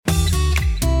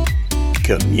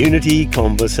Community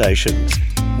Conversations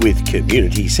with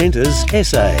Community Centres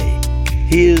SA.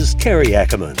 Here's Kerry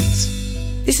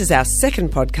Ackermans. This is our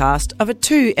second podcast of a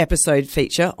 2-episode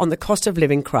feature on the cost of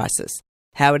living crisis,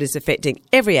 how it is affecting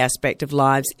every aspect of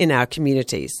lives in our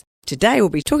communities. Today we'll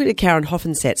be talking to Karen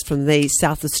Hoffensetz from the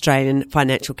South Australian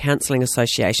Financial Counselling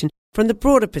Association from the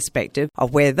broader perspective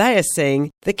of where they are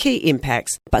seeing the key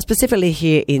impacts, but specifically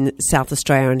here in South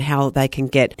Australia and how they can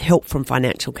get help from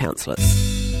financial counsellors.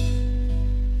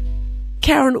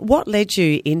 Karen, what led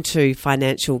you into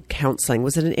financial counselling?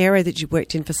 Was it an area that you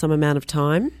worked in for some amount of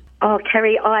time? Oh,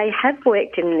 Kerry, I have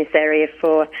worked in this area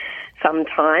for some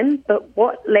time, but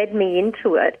what led me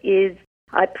into it is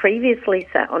I previously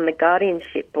sat on the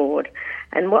guardianship board,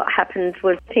 and what happened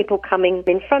was people coming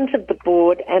in front of the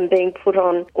board and being put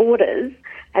on orders,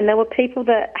 and there were people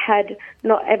that had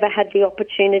not ever had the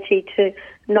opportunity to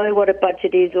know what a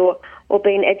budget is or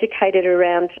been educated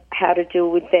around how to deal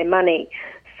with their money.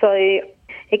 So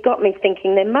it got me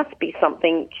thinking there must be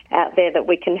something out there that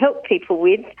we can help people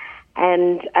with,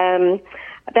 and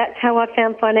that's how I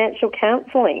found financial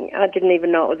counselling. I didn't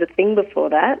even know it was a thing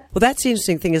before that. Well, that's the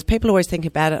interesting thing is people always think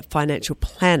about a financial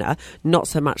planner, not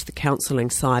so much the counselling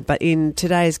side. But in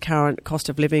today's current cost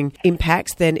of living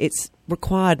impacts, then it's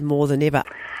required more than ever.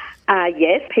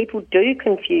 Yes, people do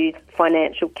confuse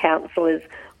financial counsellors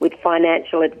with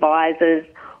financial advisors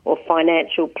or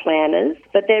financial planners,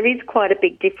 but there is quite a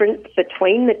big difference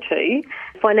between the two.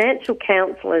 Financial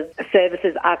counsellors'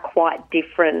 services are quite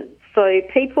different. So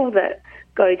people that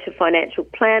go to financial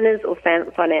planners or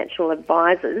financial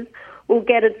advisors will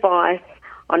get advice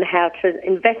on how to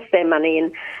invest their money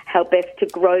and how best to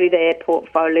grow their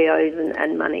portfolios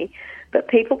and money. But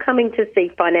people coming to see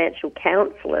financial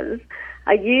counsellors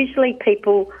are usually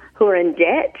people who are in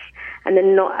debt and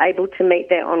are not able to meet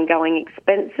their ongoing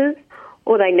expenses,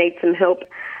 or they need some help,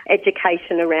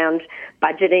 education around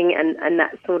budgeting and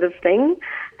that sort of thing.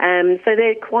 So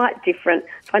they're quite different.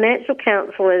 Financial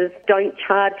counsellors don't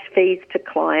charge fees to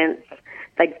clients.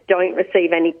 They don't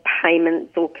receive any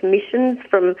payments or commissions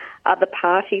from other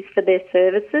parties for their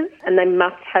services, and they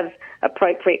must have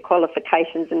appropriate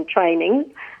qualifications and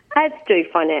training, as do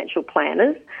financial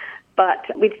planners. But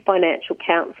with financial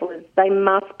counsellors, they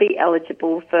must be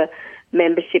eligible for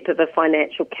membership of a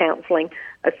financial counselling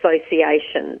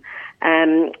association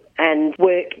and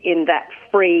work in that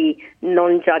free,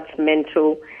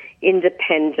 non-judgmental,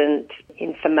 independent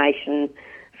information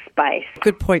space.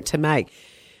 Good point to make.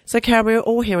 So, Karen, we're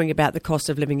all hearing about the cost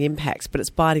of living impacts, but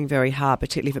it's biting very hard,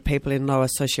 particularly for people in lower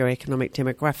socioeconomic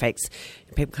demographics.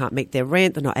 People can't meet their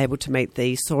rent, they're not able to meet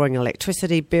the soaring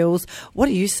electricity bills. What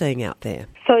are you seeing out there?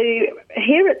 So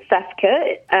here at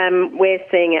SAFCA, we're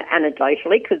seeing it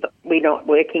anecdotally because we're not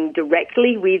working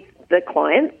directly with the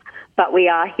clients, but we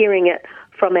are hearing it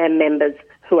from our members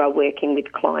who are working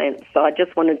with clients. So I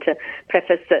just wanted to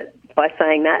preface it by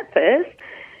saying that first.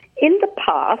 In the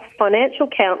past, financial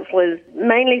counsellors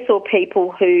mainly saw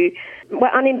people who were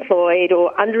unemployed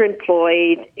or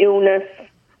underemployed, illness,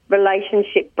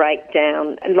 relationship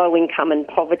breakdown, and low income and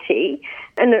poverty,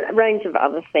 and a range of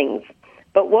other things.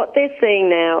 But what they're seeing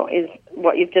now is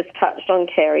what you've just touched on,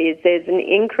 Kerry, is there's an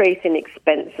increase in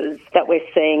expenses that we're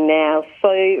seeing now.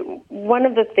 So one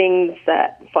of the things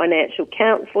that financial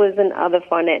counsellors and other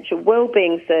financial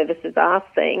wellbeing services are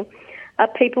seeing are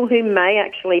people who may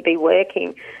actually be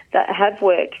working, that have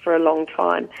worked for a long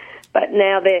time, but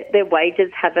now their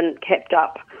wages haven't kept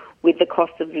up with the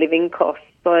cost of living costs.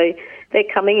 So they're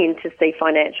coming in to see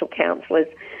financial counsellors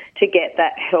to get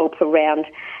that help around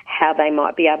how they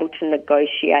might be able to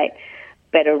negotiate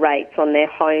better rates on their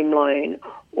home loan,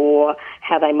 or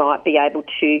how they might be able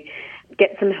to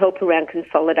get some help around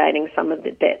consolidating some of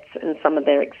the debts and some of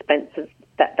their expenses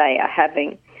that they are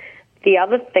having. The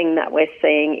other thing that we're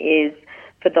seeing is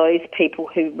for those people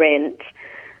who rent,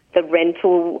 the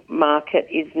rental market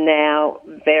is now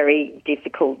very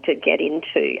difficult to get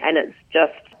into, and it's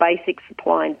just basic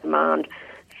supply and demand.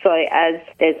 So as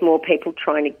there's more people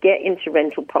trying to get into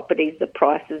rental properties, the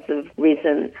prices have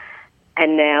risen,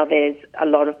 and now there's a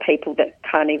lot of people that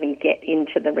can't even get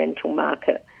into the rental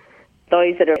market.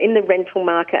 Those that are in the rental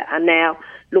market are now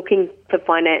looking for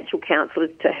financial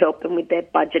counsellors to help them with their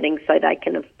budgeting so they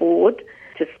can afford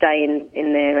to stay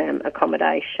in their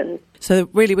accommodation. So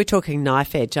really we're talking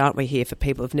knife edge, aren't we, here, for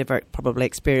people who've never probably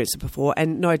experienced it before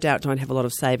and no doubt don't have a lot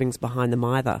of savings behind them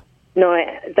either. No,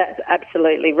 that's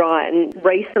absolutely right. And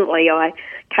recently I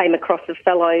came across a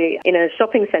fellow in a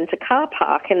shopping centre car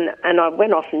park and I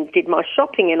went off and did my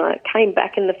shopping, and I came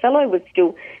back and the fellow was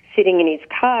still sitting in his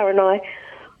car, and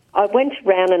I went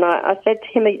around and I said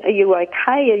to him, are you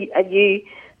okay? Are you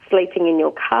sleeping in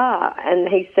your car? And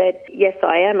he said, yes,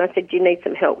 I am. I said, do you need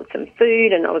some help with some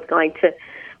food? And I was going to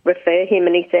refer him,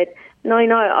 and he said, no,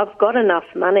 I've got enough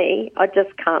money. I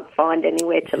just can't find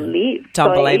anywhere to live. It's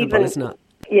unbelievable, isn't it?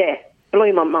 Yeah,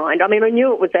 blew my mind. I mean, I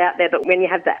knew it was out there, but when you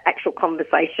have that actual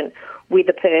conversation with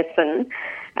a person,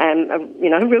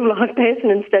 a real-life person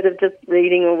instead of just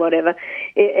reading or whatever,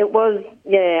 it was,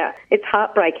 it's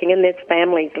heartbreaking, and there's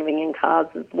families living in cars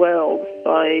as well,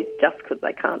 so just because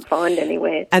they can't find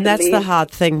anywhere And that's live. the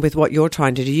hard thing with what you're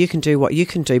trying to do. You can do what you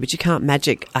can do, but you can't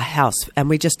magic a house, and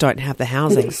we just don't have the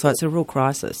housing, so it's a real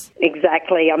crisis.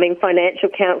 Exactly. I mean, financial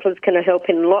counsellors can help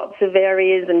in lots of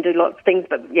areas and do lots of things,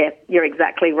 but, yeah, you're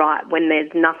exactly right. When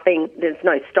there's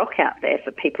no stock out there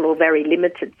for people, or very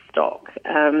limited stock,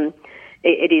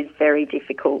 it is very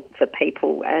difficult for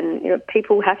people, and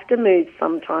people have to move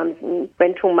sometimes. In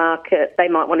rental market, they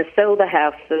might want to sell the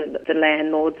house to the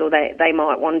landlords, or they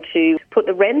might want to put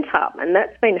the rent up, and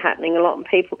that's been happening a lot, and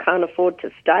people can't afford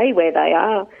to stay where they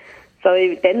are.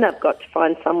 So then they've got to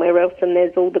find somewhere else, and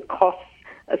there's all the costs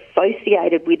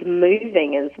associated with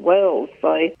moving as well.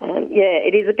 So,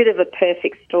 it is a bit of a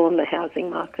perfect storm, the housing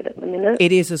market at the minute.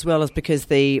 It is, as well as because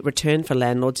the return for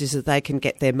landlords is that they can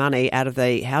get their money out of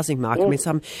the housing market. I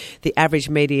mean, the average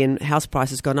median house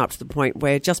price has gone up to the point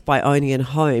where just by owning a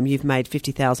home, you've made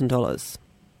 $50,000.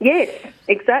 Yes,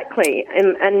 exactly.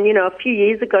 And a few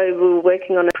years ago we were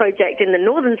working on a project in the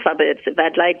northern suburbs of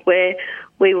Adelaide where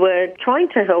we were trying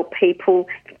to help people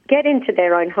get into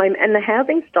their own home, and the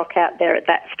housing stock out there at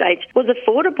that stage was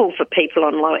affordable for people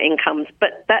on low incomes,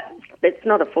 but it's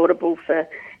not affordable for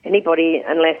anybody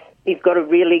unless you've got a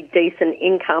really decent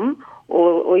income,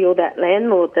 or you're that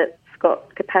landlord that's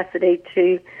got capacity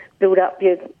to build up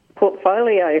your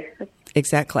portfolio.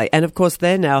 Exactly. And of course,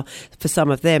 they're now, for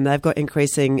some of them, they've got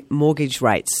increasing mortgage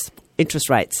rates, interest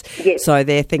rates. Yes. So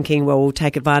they're thinking, well, we'll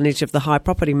take advantage of the high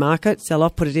property market, sell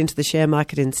off, put it into the share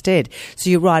market instead. So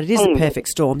you're right, it is a perfect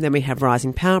storm. Then we have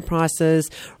rising power prices,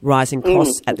 rising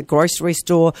costs at the grocery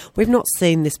store. We've not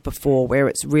seen this before, where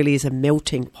it really is a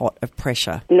melting pot of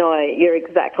pressure. No, you're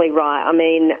exactly right. I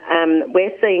mean,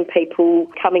 we're seeing people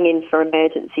coming in for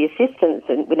emergency assistance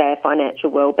with our financial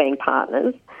wellbeing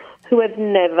partners who have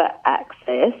never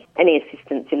accessed any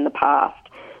assistance in the past.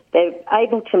 They're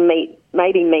able to meet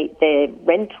their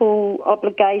rental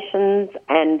obligations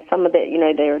and some of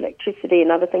their electricity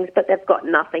and other things, but they've got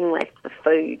nothing left for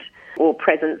food or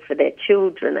presents for their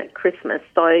children at Christmas.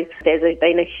 So there's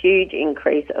been a huge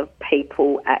increase of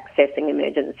people accessing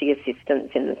emergency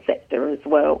assistance in the sector as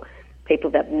well.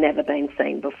 People that have never been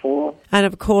seen before. And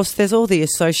of course, there's all the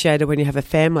associated when you have a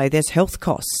family, there's health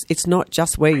costs. It's not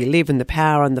just where you live and the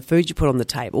power and the food you put on the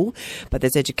table, but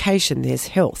there's education, there's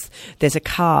health, there's a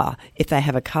car, if they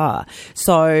have a car.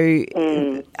 So,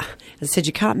 as I said,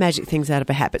 you can't magic things out of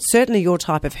a hat, but certainly your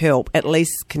type of help at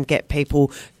least can get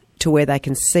people to where they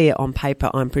can see it on paper,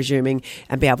 I'm presuming,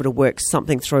 and be able to work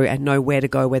something through and know where to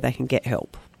go, where they can get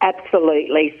help.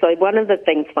 Absolutely. So one of the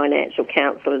things financial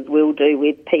counsellors will do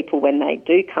with people when they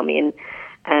do come in,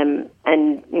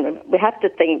 we have to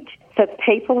think, for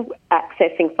people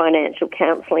accessing financial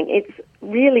counselling, it's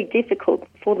really difficult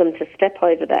for them to step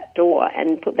over that door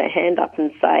and put their hand up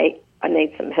and say, I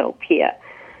need some help here.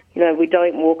 We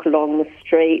don't walk along the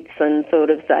streets and sort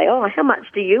of say, oh, how much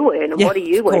do you earn and what do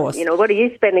you earn? What are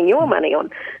you spending your money on?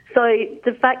 So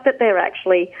the fact that they're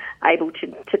actually able to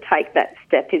take that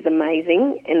step is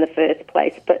amazing in the first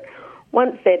place. But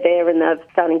once they're there and they're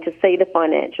starting to see the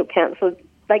financial counsellors,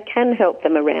 they can help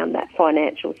them around that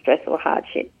financial stress or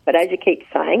hardship. But as you keep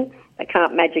saying, they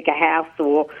can't magic a house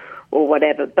or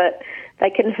whatever, but they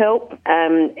can help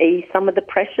ease some of the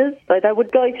pressures. So they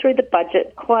would go through the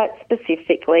budget quite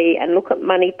specifically and look at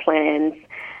money plans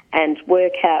and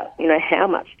work out, how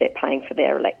much they're paying for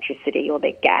their electricity or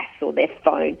their gas or their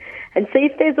phone, and see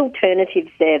if there's alternatives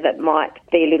there that might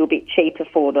be a little bit cheaper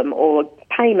for them, or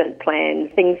payment plans,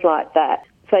 things like that.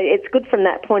 So it's good from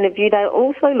that point of view. They'll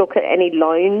also look at any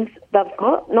loans they've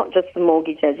got, not just the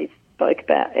mortgage as you spoke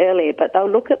about earlier, but they'll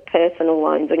look at personal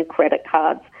loans and credit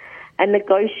cards and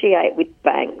negotiate with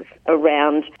banks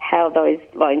around how those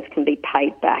loans can be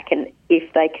paid back, and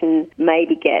if they can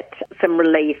maybe get some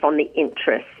relief on the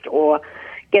interest or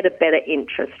get a better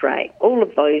interest rate, all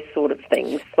of those sort of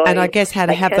things. So and I guess how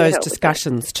to have those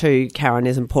discussions too, Karen,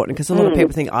 is important, because a lot of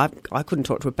people think, I couldn't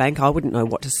talk to a bank, I wouldn't know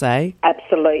what to say.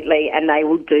 Absolutely, and they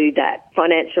will do that.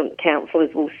 Financial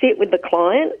counsellors will sit with the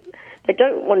client. They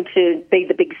don't want to be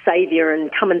the big saviour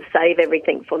and come and save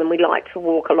everything for them. We like to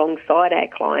walk alongside our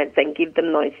clients and give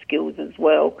them those skills as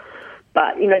well.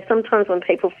 But, sometimes when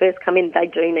people first come in, they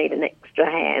do need an extra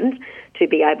hand to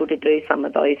be able to do some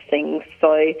of those things.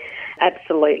 So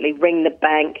absolutely ring the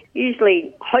bank,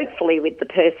 usually hopefully with the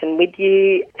person with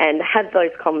you, and have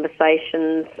those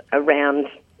conversations around,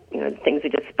 things we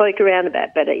just spoke around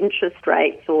about better interest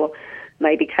rates, or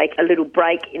maybe take a little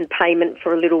break in payment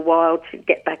for a little while to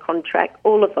get back on track,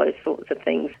 all of those sorts of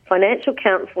things. Financial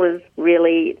counsellors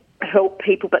really help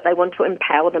people, but they want to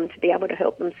empower them to be able to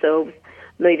help themselves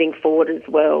moving forward as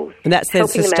well. And that's then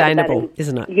sustainable,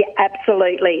 isn't it? Yeah,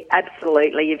 absolutely,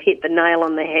 absolutely. You've hit the nail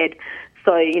on the head.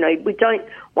 So, we don't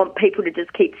want people to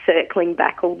just keep circling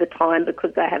back all the time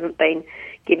because they haven't been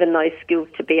given those skills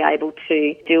to be able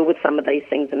to deal with some of these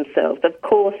things themselves. Of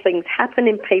course, things happen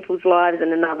in people's lives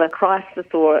and another crisis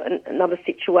or another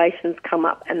situations come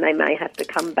up and they may have to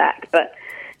come back. But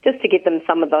just to give them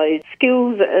some of those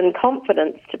skills and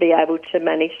confidence to be able to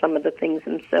manage some of the things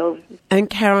themselves. And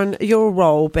Karen, your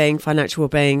role being financial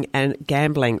wellbeing and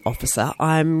gambling officer,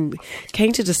 I'm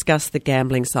keen to discuss the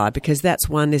gambling side, because that's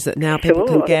one is that now people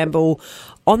can gamble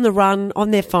on the run, on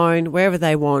their phone, wherever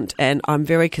they want. And I'm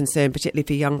very concerned, particularly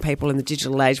for young people in the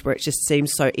digital age where it just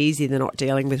seems so easy they're not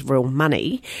dealing with real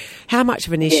money. How much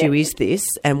of an issue is this,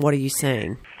 and what are you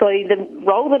seeing? So the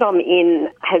role that I'm in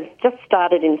has just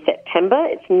started in September.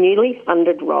 It's a newly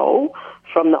funded role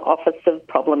from the Office of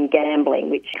Problem Gambling,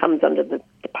 which comes under the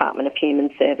Department of Human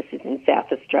Services in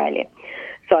South Australia.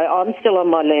 So I'm still on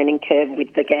my learning curve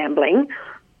with the gambling,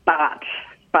 but,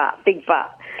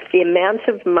 the amount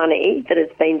of money that has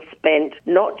been spent,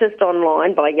 not just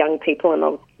online by young people, and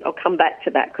I'll come back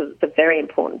to that because it's a very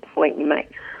important point you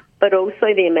make, but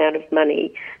also the amount of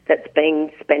money that's being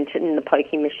spent in the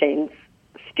pokie machines.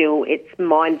 Still, it's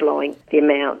mind-blowing, the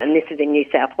amount, and this is in New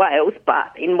South Wales,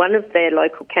 but in one of their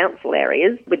local council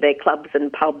areas with their clubs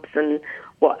and pubs and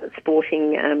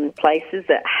sporting places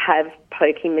that have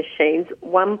pokie machines,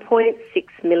 1.6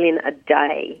 million a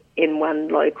day in one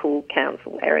local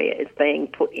council area is being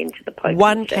put into the pokie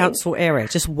One machine. council area,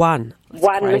 just one? That's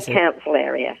one crazy. Council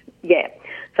area, yeah.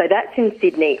 So that's in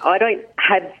Sydney. I don't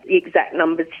have the exact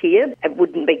numbers here. It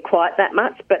wouldn't be quite that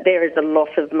much, but there is a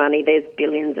lot of money. There's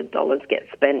billions of dollars get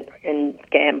spent in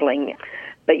gambling.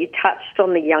 But you touched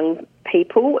on the young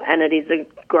people, and it is a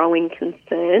growing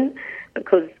concern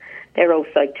because they're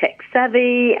also tech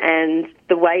savvy, and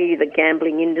the way the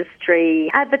gambling industry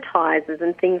advertises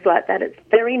and things like that, it's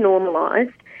very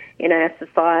normalised in our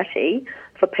society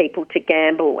for people to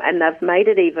gamble, and they've made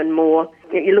it even more.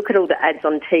 You look at all the ads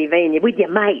on TV and you're with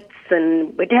your mates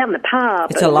and we're down the pub.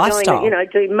 It's a lifestyle. Going,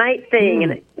 do mate thing,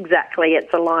 and exactly,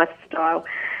 it's a lifestyle.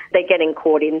 They're getting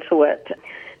caught into it.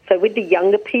 So with the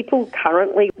younger people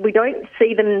currently, we don't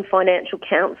see them in financial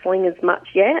counselling as much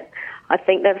yet. I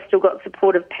think they've still got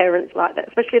supportive parents like that,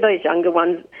 especially those younger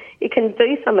ones. You can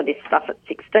do some of this stuff at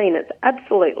 16. It's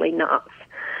absolutely nuts.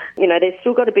 They've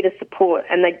still got a bit of support,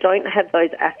 and they don't have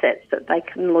those assets that they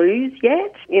can lose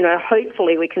yet.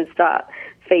 Hopefully we can start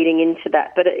feeding into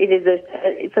that. But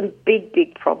it's a big,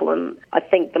 big problem. I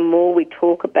think the more we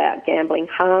talk about gambling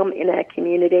harm in our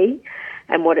community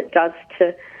and what it does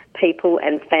to people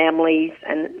and families,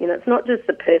 and it's not just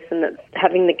the person that's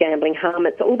having the gambling harm,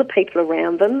 it's all the people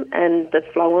around them and the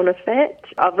flow-on effect.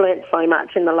 I've learnt so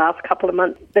much in the last couple of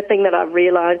months. The thing that I've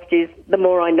realised is the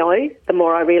more I know, the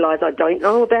more I realise I don't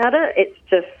know about it. It's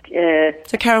just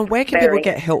So Karen, where can people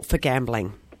get help for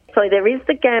gambling? So there is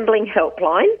the gambling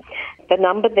helpline. The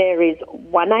number there is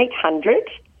 1800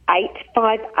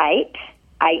 858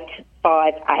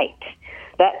 858.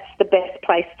 That's the best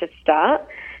place to start.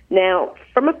 Now,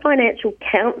 from a financial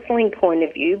counselling point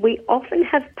of view, we often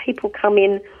have people come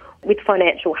in with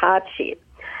financial hardship,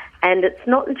 and it's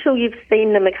not until you've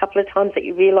seen them a couple of times that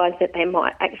you realise that there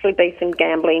might actually be some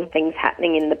gambling things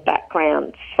happening in the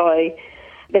background. So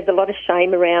there's a lot of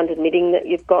shame around admitting that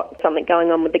you've got something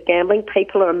going on with the gambling.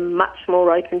 People are much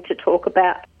more open to talk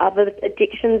about other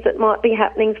addictions that might be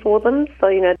happening for them. So,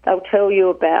 they'll tell you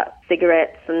about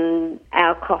cigarettes and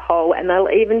alcohol, and they'll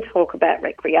even talk about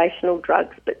recreational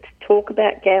drugs. But to talk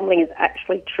about gambling is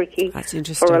actually tricky. That's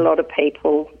interesting. For a lot of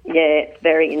people. Yeah, it's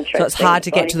very interesting. So it's hard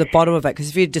to get to the bottom of it, because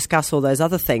if you discuss all those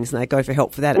other things and they go for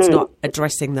help for that, it's not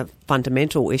addressing the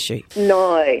fundamental issue.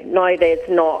 No, there's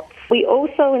not. We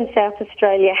also in South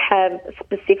Australia have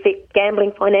specific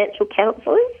gambling financial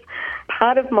counsellors.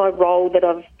 Part of my role that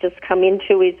I've just come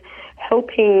into is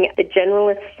helping the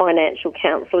generalist financial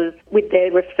counsellors with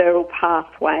their referral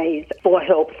pathways for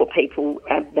help for people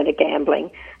that are gambling,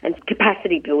 and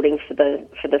capacity building for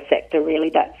the sector.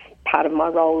 Really, that's part of my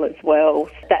role as well.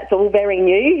 That's all very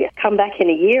new. Come back in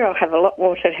a year, I'll have a lot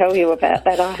more to tell you about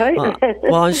that, I hope.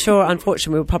 Well, I'm sure,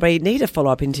 unfortunately, we'll probably need a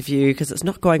follow-up interview because it's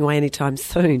not going away anytime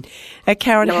soon.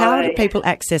 Karen, No. How do people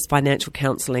access financial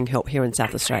counselling help here in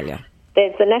South Australia?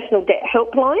 There's the National Debt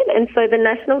Helpline, and so the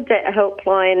National Debt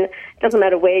Helpline, doesn't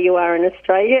matter where you are in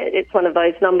Australia, it's one of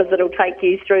those numbers that will take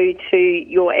you through to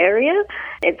your area.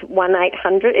 It's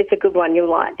 1-800, it's a good one, you'll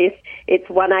like this, it's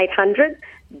 1-800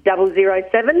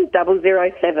 007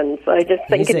 007, so just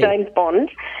think Easy. of James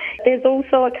Bond. There's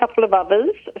also a couple of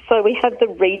others. So we have the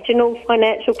Regional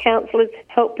Financial Counsellors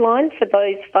Helpline for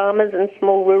those farmers and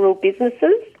small rural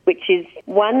businesses, which is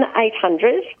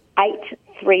 1-800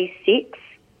 836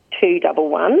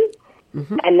 211,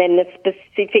 and then the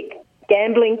specific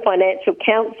Gambling Financial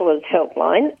Counsellors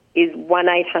Helpline is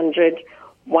 1-800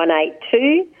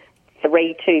 182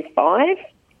 325.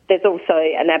 There's also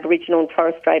an Aboriginal and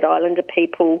Torres Strait Islander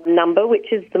people number,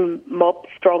 which is the Mob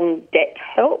Strong Debt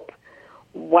Help,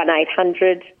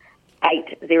 1-800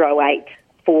 808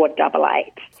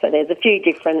 488. So there's a few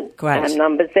different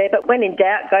numbers there, but when in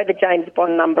doubt, go the James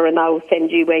Bond number and they will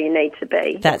send you where you need to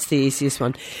be. That's the easiest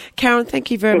one. Karen, thank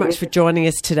you very much for joining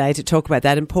us today to talk about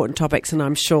that important topics, and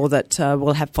I'm sure that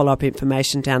we'll have follow-up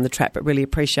information down the track, but really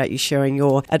appreciate you sharing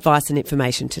your advice and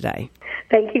information today.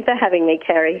 Thank you for having me,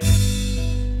 Carrie.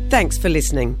 Thanks for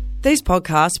listening. These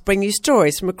podcasts bring you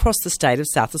stories from across the state of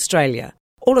South Australia,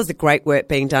 all of the great work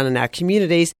being done in our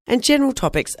communities and general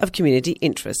topics of community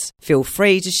interest. Feel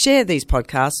free to share these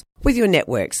podcasts with your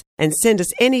networks and send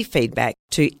us any feedback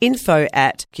to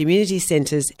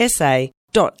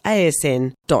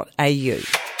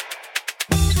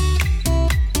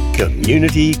info@communitycentres.sa.asn.au.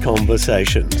 Community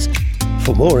Conversations.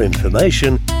 For more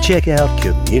information, check out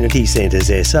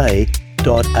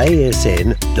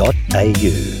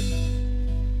communitycentres.sa.asn.au.